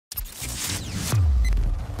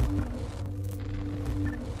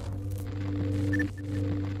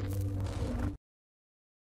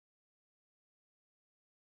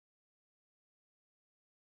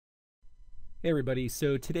Hey everybody,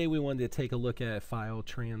 so today we wanted to take a look at file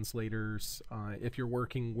translators. If you're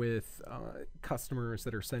working with customers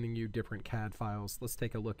that are sending you different CAD files, let's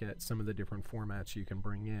take a look at some of the different formats you can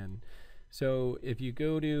bring in. So if you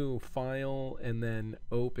go to File and then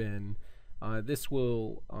Open, this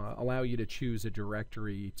will allow you to choose a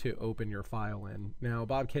directory to open your file in. Now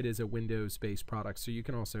BobCAD is a Windows-based product, so you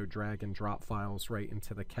can also drag and drop files right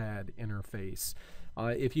into the CAD interface.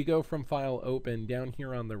 If you go from File Open, down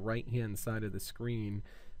here on the right-hand side of the screen,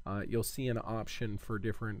 you'll see an option for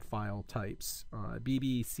different file types.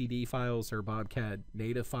 BBCD files are BobCAD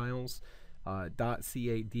native files.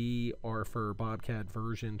 .CAD are for BobCAD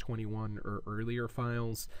version 21 or earlier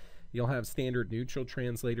files. You'll have standard neutral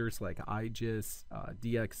translators like IGES,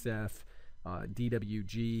 DXF,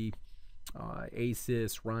 DWG,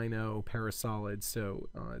 ASYS, Rhino, Parasolid. So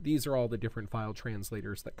these are all the different file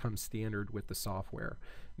translators that come standard with the software.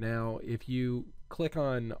 Now if you click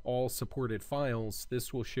on all supported files,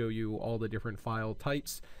 this will show you all the different file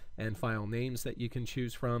types and file names that you can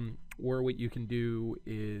choose from, or what you can do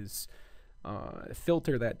is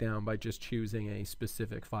filter that down by just choosing a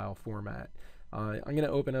specific file format. I'm going to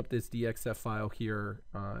open up this DXF file here.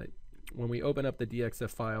 When we open up the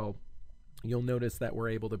DXF file, you'll notice that we're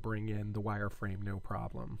able to bring in the wireframe no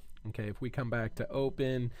problem. Okay, if we come back to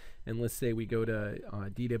Open, and let's say we go to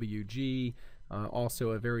DWG,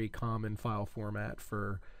 also a very common file format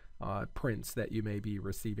for prints that you may be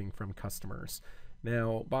receiving from customers.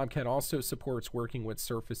 Now, BobCAD also supports working with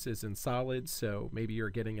surfaces and solids, so maybe you're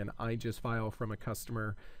getting an IGES file from a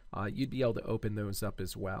customer, you'd be able to open those up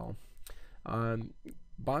as well.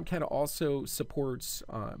 BobCAD also supports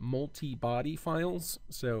MultiBody files.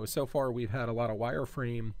 So far we've had a lot of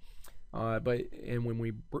wireframe, and when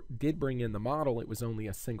we did bring in the model, it was only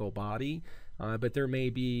a single body, but there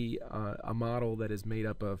may be a model that is made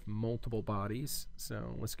up of multiple bodies.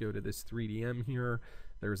 So let's go to this 3DM here.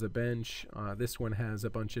 There's a bench. This one has a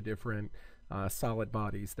bunch of different solid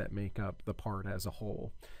bodies that make up the part as a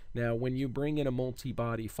whole. Now when you bring in a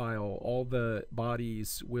multi-body file, all the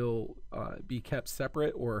bodies will be kept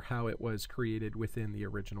separate, or how it was created within the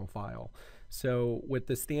original file. So with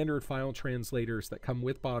the standard file translators that come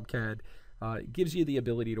with BobCAD, it gives you the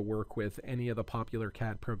ability to work with any of the popular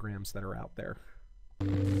CAD programs that are out there.